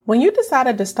When you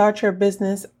decided to start your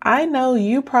business, I know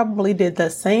you probably did the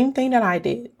same thing that I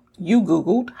did. You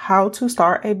Googled how to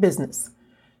start a business.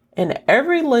 And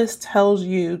every list tells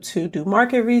you to do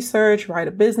market research, write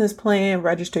a business plan,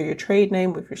 register your trade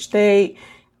name with your state,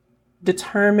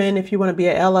 determine if you want to be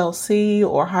an LLC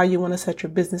or how you want to set your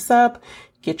business up,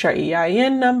 get your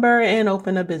EIN number, and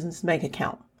open a business bank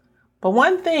account. But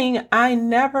one thing I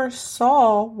never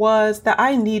saw was that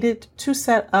I needed to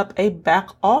set up a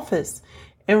back office.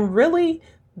 And really,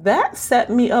 that set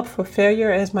me up for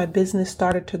failure as my business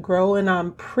started to grow. And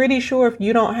I'm pretty sure if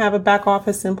you don't have a back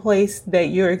office in place, that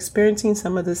you're experiencing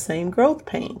some of the same growth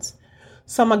pains.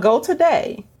 So my goal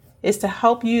today is to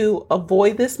help you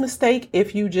avoid this mistake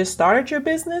if you just started your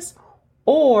business,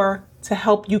 or to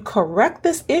help you correct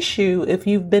this issue if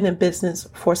you've been in business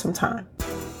for some time.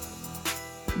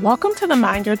 Welcome to the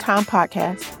Mind Your Time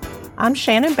podcast. I'm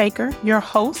Shannon Baker, your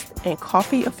host and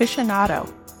coffee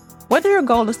aficionado. Whether your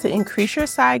goal is to increase your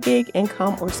side gig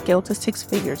income or scale to six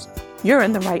figures, you're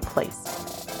in the right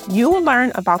place. You will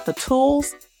learn about the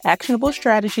tools, actionable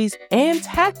strategies, and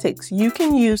tactics you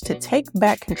can use to take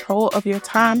back control of your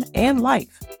time and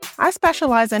life. I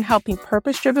specialize in helping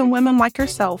purpose-driven women like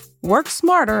yourself work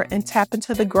smarter and tap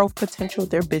into the growth potential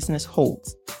their business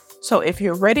holds. So if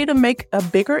you're ready to make a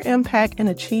bigger impact and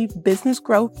achieve business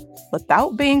growth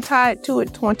without being tied to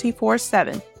it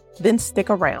 24/7, then stick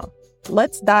around.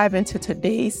 Let's dive into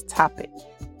today's topic.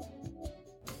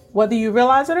 Whether you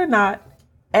realize it or not,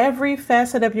 every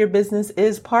facet of your business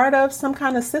is part of some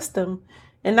kind of system.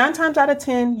 And 9 times out of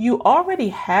 10, you already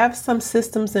have some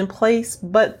systems in place,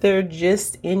 but they're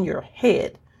just in your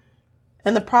head.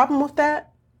 And the problem with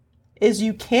that is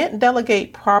you can't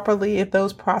delegate properly if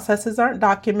those processes aren't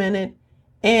documented.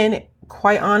 And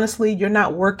quite honestly, you're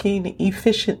not working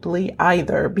efficiently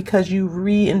either, because you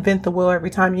reinvent the wheel every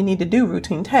time you need to do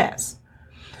routine tasks.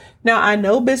 Now, I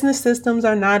know business systems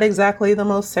are not exactly the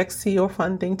most sexy or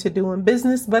fun thing to do in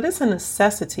business, but it's a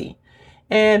necessity.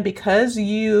 And because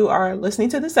you are listening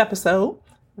to this episode,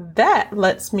 that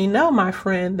lets me know, my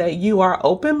friend, that you are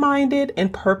open-minded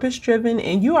and purpose-driven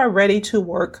and you are ready to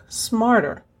work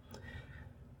smarter.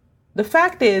 The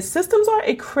fact is, systems are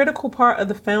a critical part of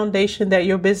the foundation that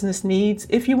your business needs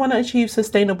if you want to achieve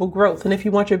sustainable growth. And if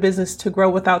you want your business to grow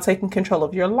without taking control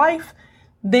of your life,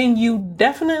 then you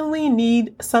definitely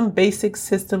need some basic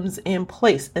systems in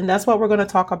place. And that's what we're going to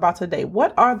talk about today.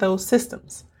 What are those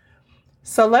systems?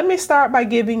 So let me start by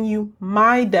giving you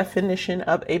my definition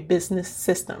of a business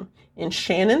system. In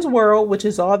Shannon's world, which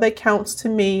is all that counts to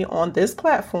me on this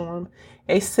platform,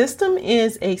 a system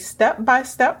is a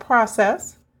step-by-step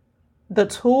process, the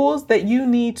tools that you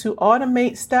need to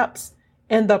automate steps,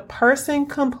 and the person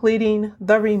completing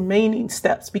the remaining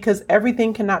steps, because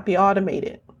everything cannot be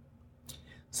automated.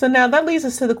 So now that leads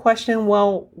us to the question,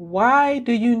 well, why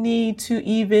do you need to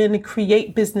even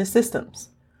create business systems?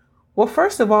 Well,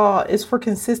 first of all, it's for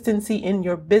consistency in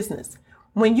your business.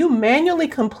 When you manually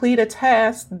complete a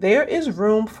task, there is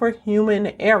room for human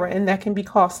error, and that can be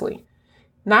costly.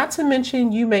 Not to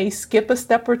mention, you may skip a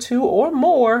step or two or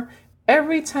more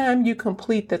every time you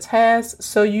complete the task,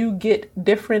 so you get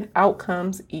different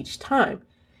outcomes each time.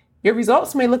 Your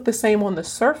results may look the same on the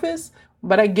surface,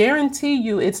 but I guarantee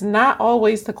you it's not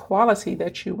always the quality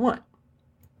that you want.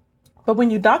 But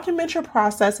when you document your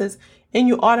processes and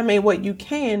you automate what you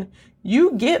can,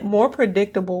 you get more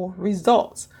predictable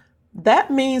results. That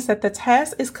means that the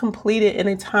task is completed in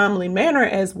a timely manner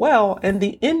as well, and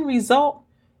the end result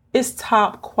is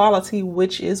top quality,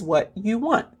 which is what you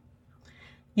want.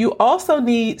 You also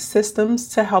need systems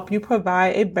to help you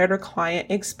provide a better client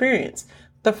experience.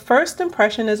 The first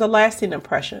impression is a lasting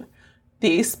impression.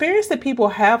 The experience that people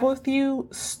have with you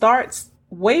starts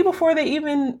way before they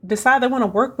even decide they want to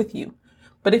work with you.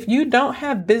 But if you don't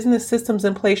have business systems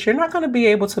in place, you're not going to be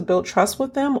able to build trust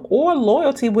with them or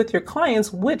loyalty with your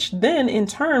clients, which then in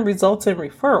turn results in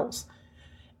referrals.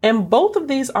 And both of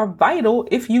these are vital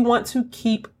if you want to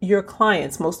keep your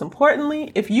clients. Most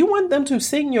importantly, if you want them to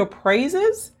sing your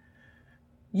praises,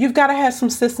 you've got to have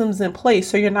some systems in place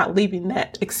so you're not leaving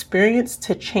that experience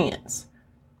to chance.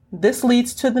 This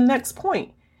leads to the next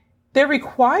point. They're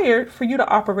required for you to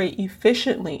operate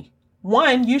efficiently.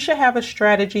 One, you should have a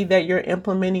strategy that you're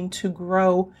implementing to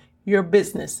grow your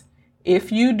business.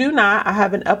 If you do not, I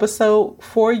have an episode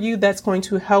for you that's going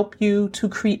to help you to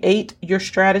create your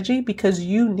strategy, because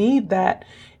you need that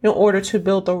in order to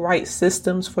build the right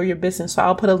systems for your business. So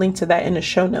I'll put a link to that in the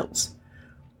show notes.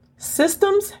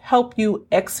 Systems help you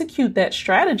execute that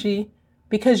strategy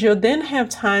because you'll then have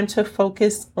time to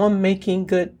focus on making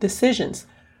good decisions.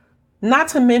 Not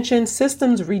to mention,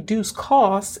 systems reduce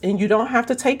costs and you don't have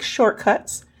to take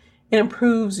shortcuts. It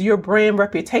improves your brand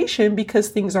reputation because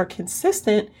things are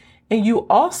consistent, and you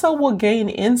also will gain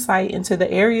insight into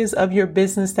the areas of your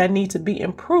business that need to be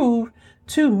improved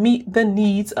to meet the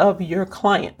needs of your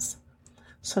clients.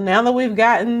 So now that we've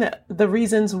gotten the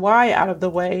reasons why out of the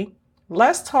way,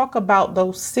 let's talk about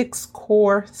those 6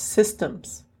 core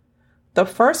systems. The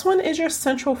first one is your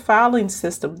central filing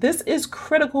system. This is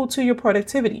critical to your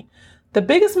productivity. The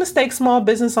biggest mistake small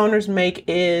business owners make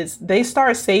is they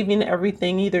start saving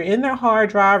everything either in their hard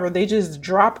drive, or they just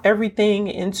drop everything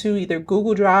into either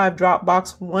Google Drive,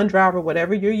 Dropbox, OneDrive, or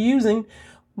whatever you're using,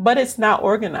 but it's not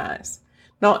organized.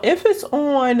 Now, if it's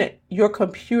on your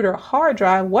computer hard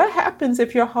drive, what happens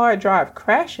if your hard drive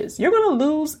crashes? You're going to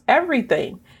lose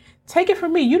everything. Take it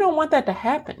from me, you don't want that to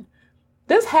happen.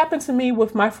 This happened to me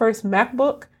with my first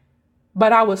MacBook,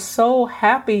 but I was so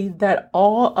happy that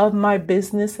all of my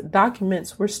business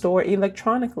documents were stored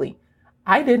electronically.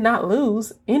 I did not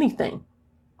lose anything.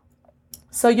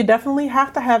 So you definitely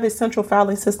have to have a central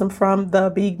filing system from the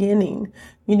beginning.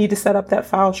 You need to set up that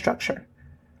file structure.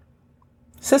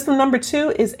 System number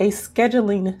 2 is a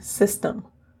scheduling system.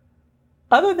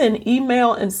 Other than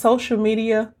email and social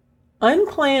media,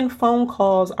 unplanned phone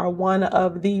calls are one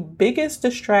of the biggest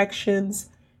distractions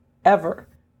ever.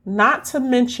 Not to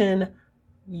mention,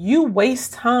 you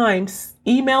waste time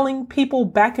emailing people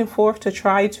back and forth to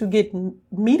try to get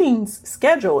meetings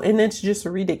scheduled, and it's just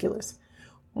ridiculous.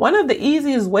 One of the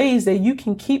easiest ways that you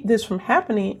can keep this from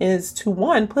happening is to,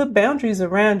 1, put boundaries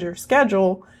around your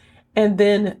schedule, and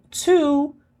then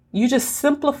 2, you just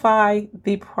simplify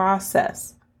the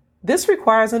process. This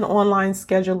requires an online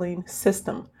scheduling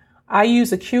system. I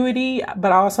use Acuity,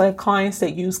 but I also have clients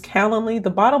that use Calendly. The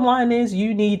bottom line is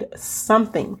you need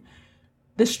something.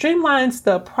 This streamlines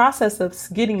the process of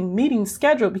getting meetings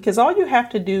scheduled because all you have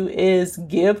to do is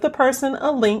give the person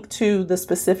a link to the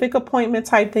specific appointment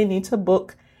type they need to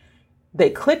book. They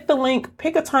click the link,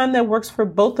 pick a time that works for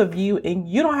both of you, and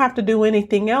you don't have to do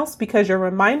anything else because your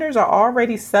reminders are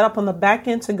already set up on the back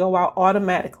end to go out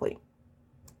automatically.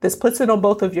 This puts it on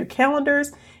both of your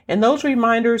calendars, and those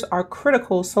reminders are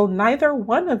critical so neither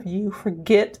one of you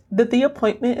forget that the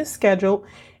appointment is scheduled.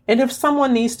 And if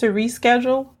someone needs to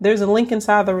reschedule, there's a link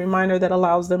inside the reminder that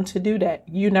allows them to do that.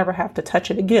 You never have to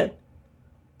touch it again.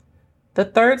 The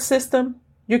third system,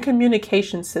 your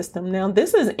communication system. Now,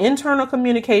 this is internal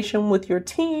communication with your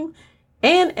team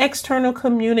and external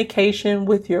communication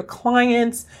with your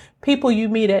clients, people you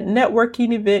meet at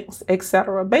networking events,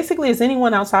 etc. Basically, it's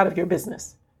anyone outside of your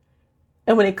business.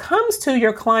 And when it comes to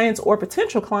your clients or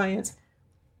potential clients,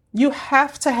 you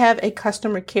have to have a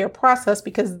customer care process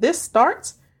because this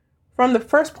starts from the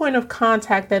first point of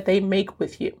contact that they make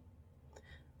with you.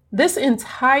 This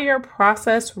entire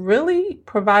process really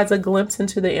provides a glimpse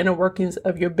into the inner workings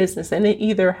of your business, and it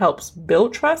either helps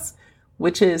build trust,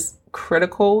 which is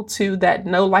critical to that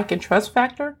know, like, and trust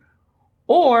factor,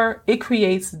 or it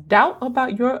creates doubt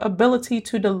about your ability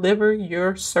to deliver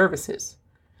your services.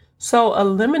 So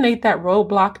eliminate that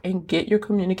roadblock and get your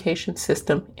communication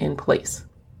system in place.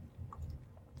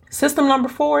 System number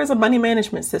 4 is a money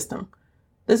management system.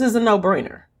 This is a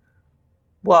no-brainer.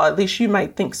 Well, at least you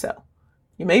might think so.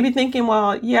 You may be thinking,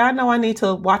 well, yeah, I know I need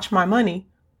to watch my money.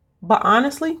 But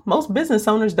honestly, most business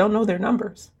owners don't know their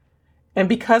numbers. And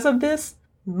because of this,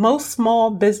 most small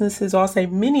businesses, or I'll say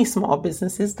many small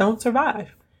businesses, don't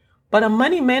survive. But a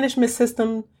money management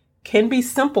system can be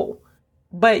simple,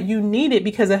 but you need it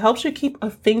because it helps you keep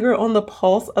a finger on the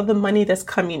pulse of the money that's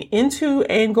coming into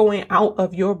and going out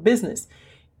of your business.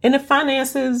 And if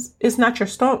finances is not your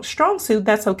strong suit,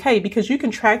 that's okay because you can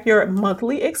track your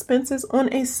monthly expenses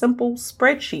on a simple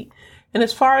spreadsheet. And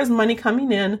as far as money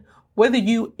coming in, whether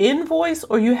you invoice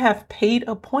or you have paid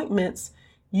appointments,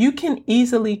 you can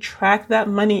easily track that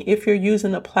money if you're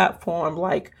using a platform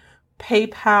like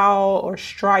PayPal or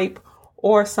Stripe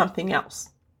or something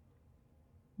else.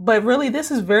 But really,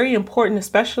 this is very important,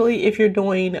 especially if you're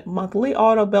doing monthly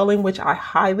auto billing, which I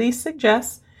highly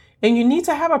suggest. And you need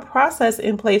to have a process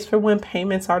in place for when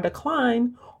payments are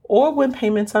declined or when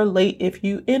payments are late if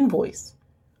you invoice.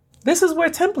 This is where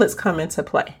templates come into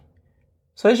play.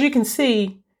 So as you can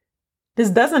see,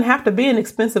 this doesn't have to be an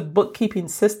expensive bookkeeping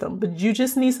system, but you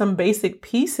just need some basic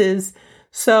pieces.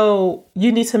 So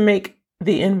you need to make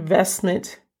the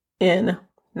investment in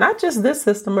not just this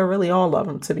system, but really all of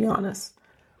them, to be honest.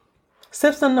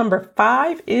 System number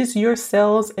 5 is your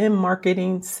sales and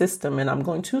marketing system. And I'm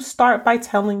going to start by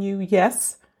telling you,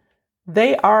 yes,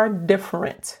 they are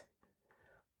different.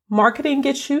 Marketing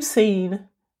gets you seen,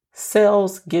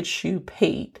 sales gets you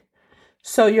paid.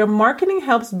 So your marketing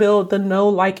helps build the know,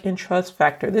 like, and trust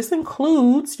factor. This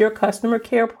includes your customer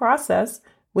care process,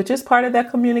 which is part of that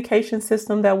communication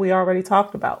system that we already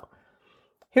talked about.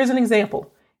 Here's an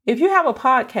example. If you have a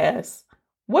podcast,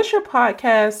 what's your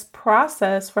podcast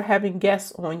process for having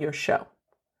guests on your show?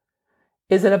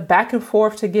 Is it a back and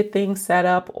forth to get things set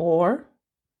up, or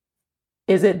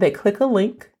is it they click a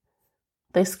link,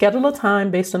 they schedule a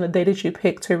time based on the day that you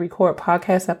pick to record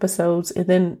podcast episodes, and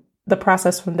then the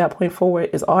process from that point forward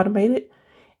is automated?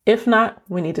 If not,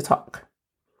 we need to talk.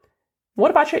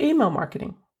 What about your email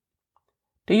marketing?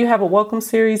 Do you have a welcome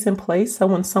series in place so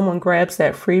when someone grabs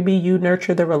that freebie, you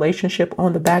nurture the relationship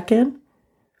on the back end?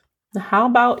 How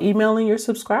about emailing your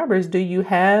subscribers? Do you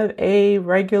have a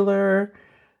regular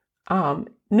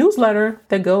newsletter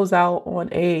that goes out on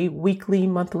a weekly,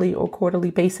 monthly, or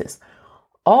quarterly basis?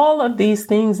 All of these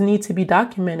things need to be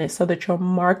documented so that your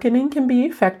marketing can be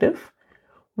effective,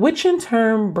 which in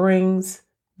turn brings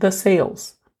the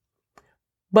sales.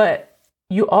 But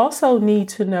you also need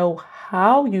to know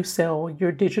how you sell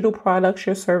your digital products,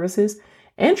 your services,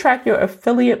 and track your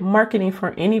affiliate marketing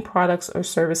for any products or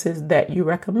services that you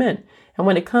recommend. And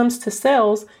when it comes to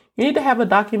sales, you need to have a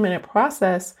documented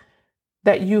process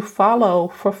that you follow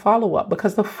for follow-up,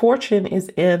 because the fortune is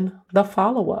in the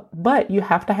follow-up. But you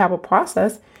have to have a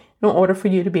process in order for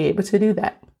you to be able to do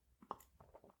that.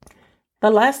 The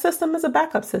last system is a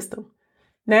backup system.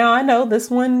 Now, I know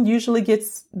this one usually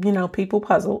gets, people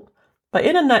puzzled, but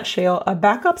in a nutshell, a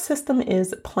backup system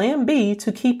is plan B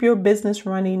to keep your business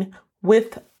running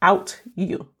without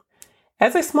you.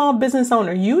 As a small business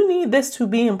owner, you need this to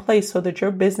be in place so that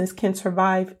your business can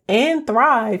survive and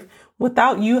thrive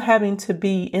without you having to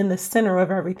be in the center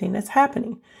of everything that's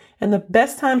happening. And the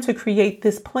best time to create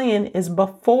this plan is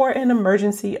before an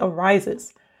emergency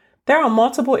arises. There are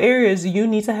multiple areas you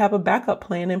need to have a backup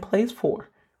plan in place for.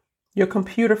 Your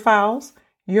computer files,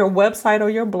 your website or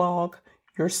your blog,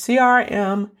 your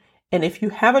CRM, and if you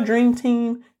have a dream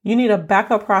team, you need a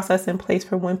backup process in place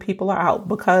for when people are out,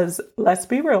 because let's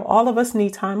be real, all of us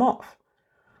need time off.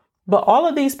 But all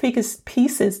of these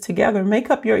pieces together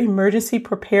make up your emergency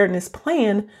preparedness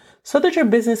plan so that your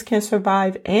business can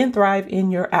survive and thrive in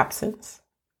your absence.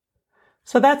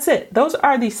 So that's it. Those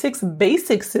are the 6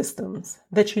 basic systems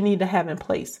that you need to have in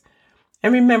place.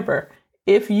 And remember,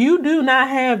 if you do not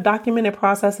have documented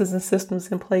processes and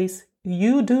systems in place,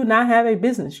 you do not have a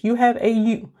business. You have a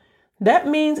you. That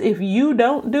means if you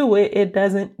don't do it, it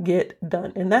doesn't get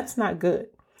done. And that's not good.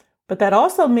 But that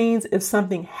also means if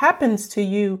something happens to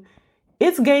you,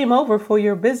 it's game over for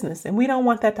your business. And we don't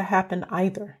want that to happen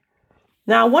either.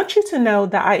 Now, I want you to know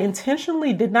that I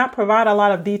intentionally did not provide a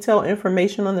lot of detailed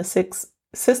information on the 6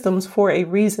 systems for a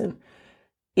reason.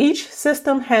 Each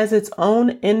system has its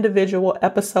own individual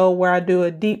episode where I do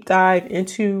a deep dive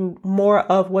into more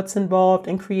of what's involved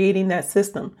in creating that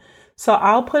system. So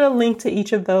I'll put a link to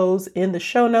each of those in the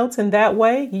show notes, and that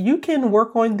way you can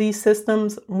work on these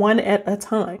systems one at a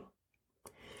time.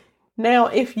 Now,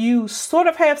 if you sort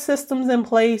of have systems in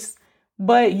place,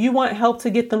 but you want help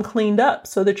to get them cleaned up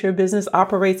so that your business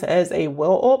operates as a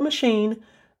well-oiled machine,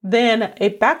 then a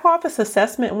back office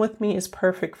assessment with me is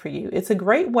perfect for you. It's a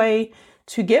great way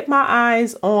to get my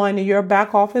eyes on your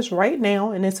back office right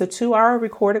now, and it's a 2-hour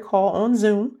recorded call on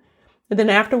Zoom. And then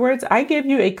afterwards, I give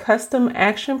you a custom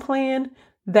action plan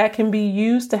that can be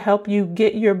used to help you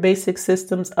get your basic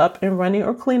systems up and running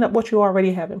or clean up what you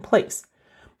already have in place.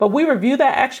 But we review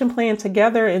that action plan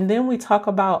together, and then we talk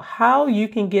about how you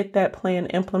can get that plan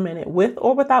implemented with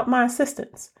or without my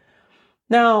assistance.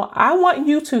 Now, I want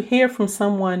you to hear from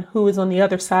someone who is on the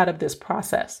other side of this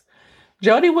process.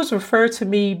 Jody was referred to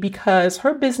me because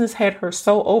her business had her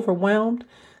so overwhelmed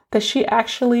that she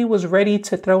actually was ready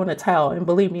to throw in a towel. And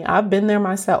believe me, I've been there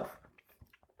myself.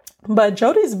 But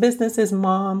Jody's business is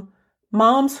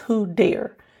Moms Who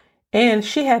Dare. And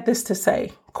she had this to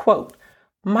say, quote,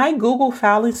 "My Google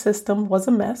filing system was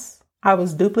a mess. I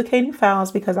was duplicating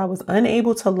files because I was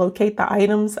unable to locate the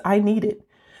items I needed.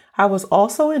 I was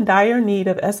also in dire need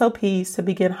of SOPs to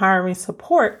begin hiring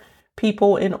support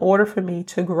people in order for me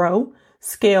to grow,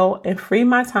 scale, and free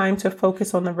my time to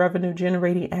focus on the revenue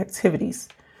generating activities.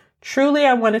 Truly,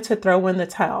 I wanted to throw in the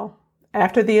towel.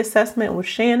 After the assessment with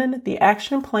Shannon, the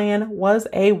action plan was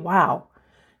a wow.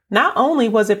 Not only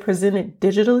was it presented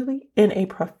digitally in a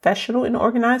professional and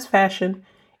organized fashion,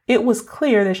 it was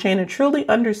clear that Shannon truly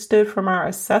understood from our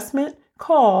assessment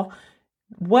call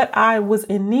what I was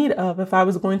in need of if I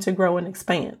was going to grow and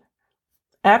expand.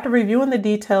 After reviewing the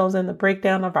details and the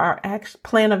breakdown of our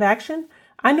plan of action,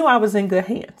 I knew I was in good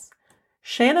hands.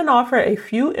 Shannon offered a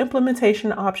few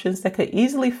implementation options that could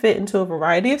easily fit into a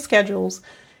variety of schedules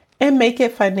and make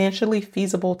it financially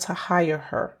feasible to hire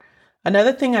her.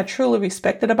 Another thing I truly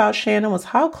respected about Shannon was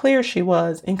how clear she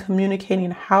was in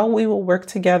communicating how we will work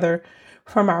together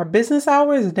from our business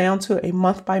hours down to a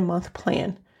month-by-month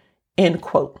plan, end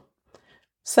quote.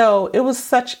 So it was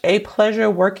such a pleasure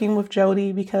working with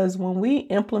Jody because when we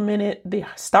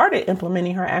started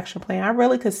implementing her action plan, I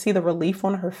really could see the relief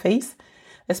on her face,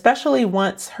 especially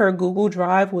once her Google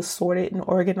Drive was sorted and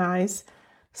organized.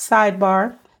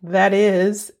 Sidebar, that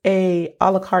is a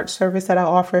la carte service that I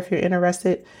offer. If you're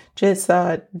interested, just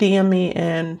DM me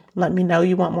and let me know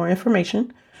you want more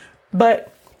information.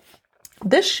 But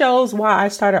this shows why I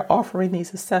started offering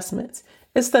these assessments.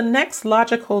 It's the next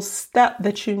logical step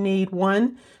that you need.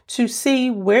 One, to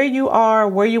see where you are,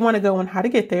 where you want to go, and how to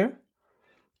get there.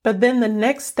 But then the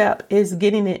next step is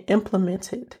getting it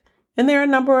implemented. And there are a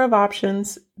number of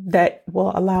options that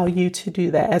will allow you to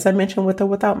do that, as I mentioned, with or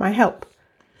without my help.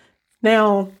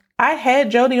 Now, I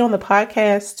had Jody on the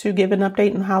podcast to give an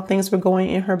update on how things were going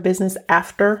in her business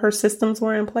after her systems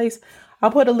were in place.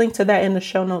 I'll put a link to that in the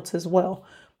show notes as well.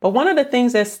 But one of the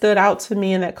things that stood out to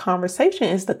me in that conversation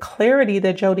is the clarity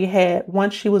that Jody had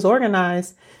once she was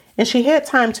organized and she had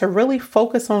time to really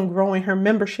focus on growing her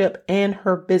membership and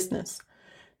her business.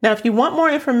 Now, if you want more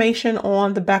information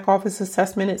on the back office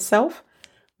assessment itself,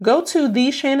 go to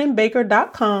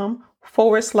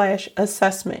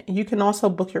theshannonbaker.com/assessment. You can also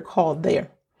book your call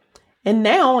there. And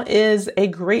now is a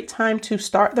great time to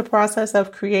start the process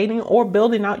of creating or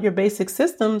building out your basic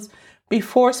systems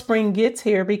before spring gets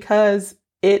here, because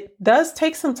it does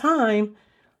take some time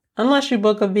unless you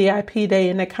book a VIP day,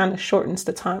 and that kind of shortens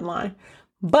the timeline.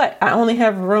 But I only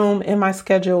have room in my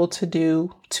schedule to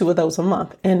do 2 of those a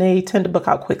month, and they tend to book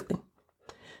out quickly.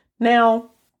 Now,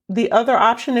 the other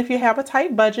option, if you have a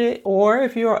tight budget or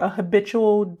if you're a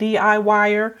habitual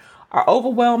DIYer, are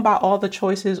overwhelmed by all the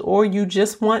choices, or you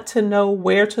just want to know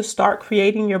where to start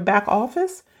creating your back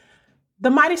office, the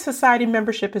Mighty Society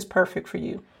membership is perfect for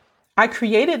you. I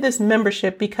created this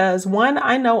membership because, one,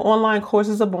 I know online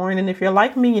courses are boring, and if you're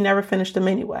like me, you never finish them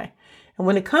anyway. And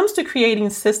when it comes to creating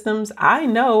systems, I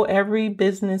know every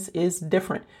business is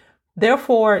different.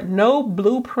 Therefore, no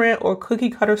blueprint or cookie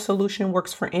cutter solution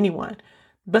works for anyone.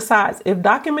 Besides, if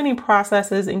documenting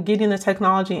processes and getting the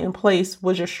technology in place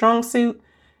was your strong suit,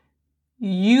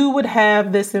 you would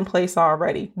have this in place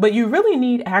already. But you really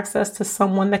need access to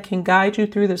someone that can guide you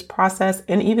through this process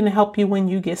and even help you when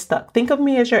you get stuck. Think of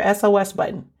me as your SOS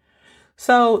button.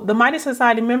 So the Mighty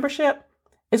Society membership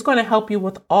is going to help you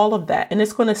with all of that. And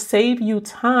it's going to save you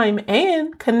time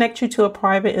and connect you to a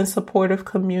private and supportive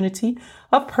community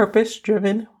of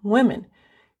purpose-driven women.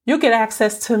 You'll get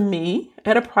access to me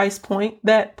at a price point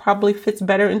that probably fits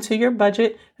better into your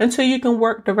budget until you can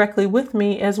work directly with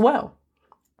me as well.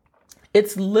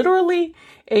 It's literally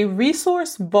a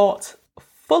resource vault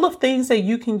full of things that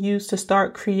you can use to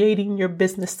start creating your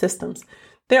business systems.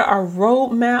 There are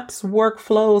roadmaps,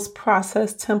 workflows,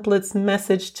 process templates,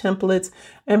 message templates,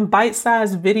 and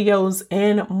bite-sized videos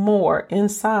and more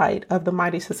inside of the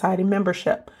Mighty Society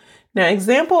membership. Now, an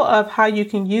example of how you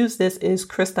can use this is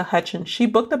Krista Hutchins. She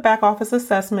booked the back office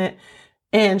assessment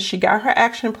and she got her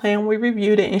action plan. We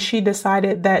reviewed it and she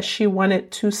decided that she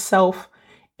wanted to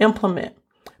self-implement.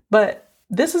 But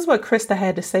this is what Krista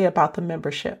had to say about the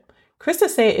membership. Krista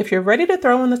said, if you're ready to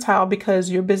throw in the towel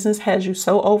because your business has you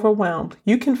so overwhelmed,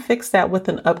 you can fix that with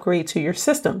an upgrade to your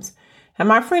systems. And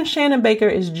my friend Shannon Baker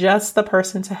is just the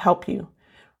person to help you.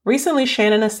 Recently,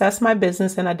 Shannon assessed my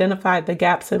business and identified the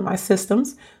gaps in my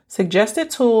systems, suggested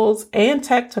tools and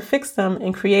tech to fix them,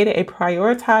 and created a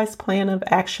prioritized plan of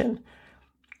action.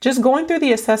 Just going through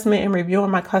the assessment and reviewing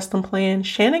my custom plan,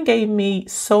 Shannon gave me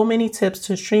so many tips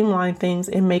to streamline things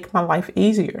and make my life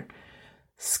easier.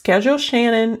 Schedule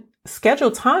time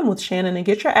with Shannon and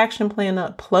get your action plan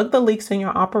up. Plug the leaks in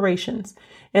your operations.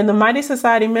 And the Mighty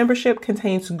Society membership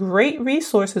contains great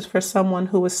resources for someone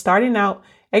who is starting out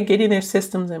at getting their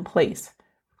systems in place.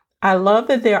 I love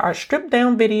that there are stripped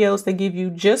down videos that give you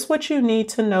just what you need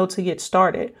to know to get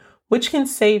started, which can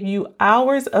save you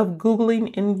hours of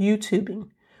Googling and YouTubing.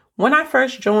 When I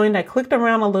first joined, I clicked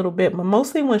around a little bit, but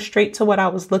mostly went straight to what I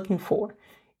was looking for.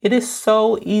 It is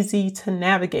so easy to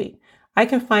navigate. I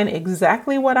can find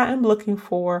exactly what I am looking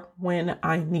for when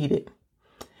I need it.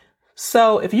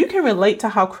 So if you can relate to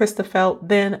how Krista felt,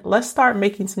 then let's start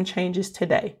making some changes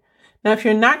today. Now, if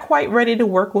you're not quite ready to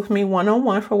work with me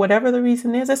one-on-one for whatever the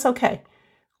reason is, it's okay.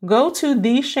 Go to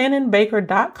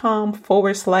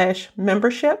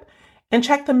theshannonbaker.com/membership and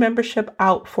check the membership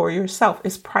out for yourself.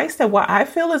 It's priced at what I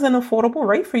feel is an affordable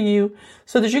rate for you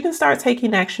so that you can start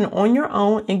taking action on your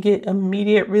own and get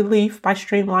immediate relief by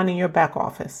streamlining your back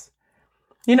office.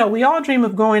 You know, we all dream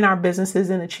of growing our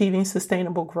businesses and achieving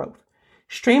sustainable growth.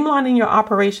 Streamlining your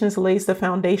operations lays the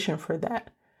foundation for that.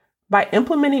 By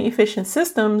implementing efficient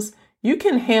systems, you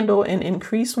can handle an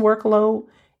increased workload,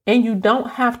 and you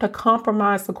don't have to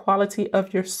compromise the quality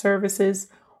of your services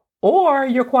or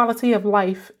your quality of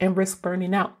life and risk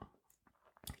burning out.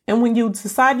 And when you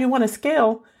decide you want to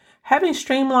scale, having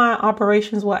streamlined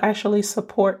operations will actually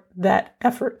support that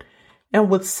effort. And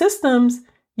with systems,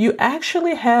 you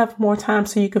actually have more time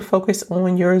so you can focus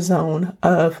on your zone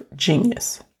of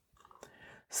genius.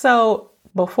 So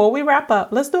before we wrap up,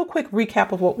 let's do a quick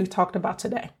recap of what we've talked about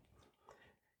today.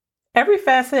 Every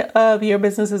facet of your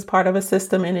business is part of a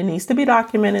system, and it needs to be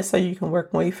documented so you can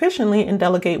work more efficiently and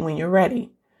delegate when you're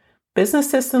ready. Business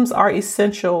systems are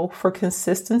essential for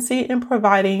consistency in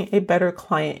providing a better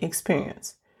client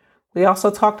experience. We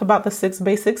also talked about the 6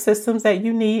 basic systems that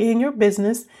you need in your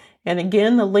business. And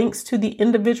again, the links to the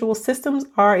individual systems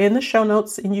are in the show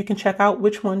notes, and you can check out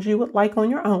which ones you would like on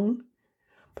your own.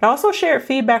 But I also shared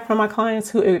feedback from my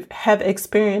clients who have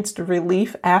experienced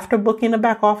relief after booking a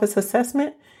back office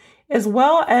assessment, as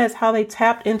well as how they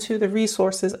tapped into the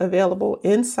resources available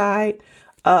inside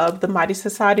of the Mighty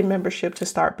Society membership to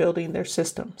start building their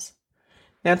systems.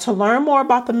 Now, to learn more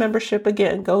about the membership,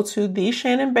 again, go to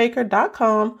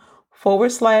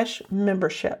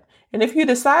theshannonbaker.com/membership. And if you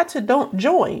decide to don't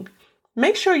join,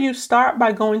 make sure you start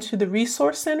by going to the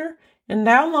Resource Center and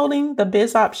downloading the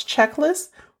BizOps checklist,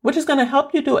 which is going to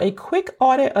help you do a quick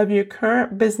audit of your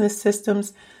current business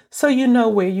systems so you know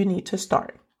where you need to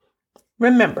start.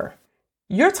 Remember,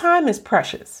 your time is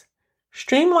precious.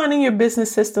 Streamlining your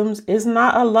business systems is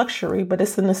not a luxury, but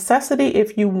it's a necessity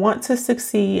if you want to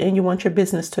succeed and you want your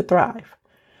business to thrive.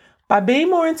 By being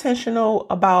more intentional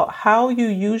about how you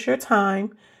use your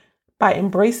time, by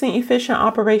embracing efficient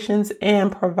operations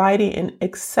and providing an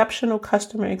exceptional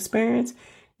customer experience,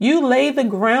 you lay the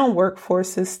groundwork for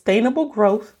sustainable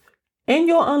growth and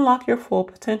you'll unlock your full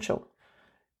potential.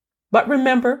 But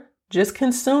remember, just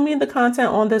consuming the content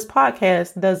on this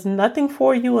podcast does nothing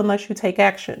for you unless you take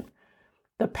action.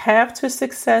 The path to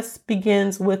success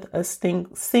begins with a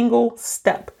single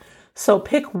step. So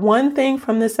pick one thing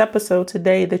from this episode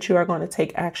today that you are going to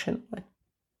take action on.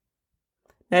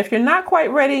 Now, if you're not quite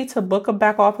ready to book a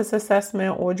back office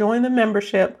assessment or join the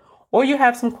membership, or you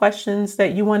have some questions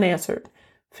that you want answered,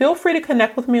 feel free to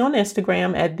connect with me on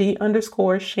Instagram at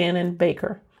 @the_Shannon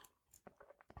Baker.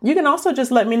 You can also just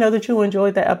let me know that you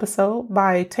enjoyed the episode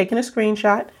by taking a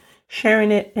screenshot,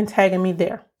 sharing it, and tagging me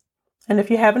there. And if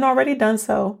you haven't already done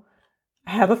so,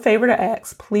 I have a favor to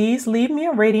ask. Please leave me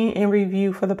a rating and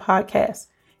review for the podcast.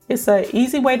 It's an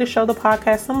easy way to show the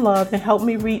podcast some love and help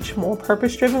me reach more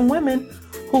purpose-driven women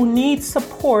who need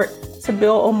support to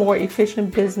build a more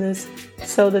efficient business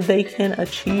so that they can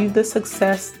achieve the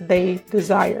success they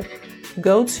desire.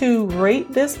 Go to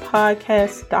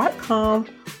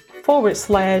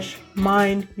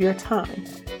ratethispodcast.com/mind your time.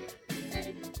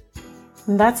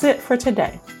 And that's it for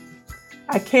today.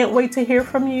 I can't wait to hear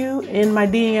from you in my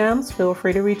DMs. Feel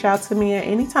free to reach out to me at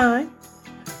any time.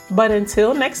 But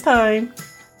until next time,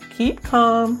 keep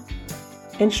calm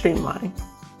and streamline.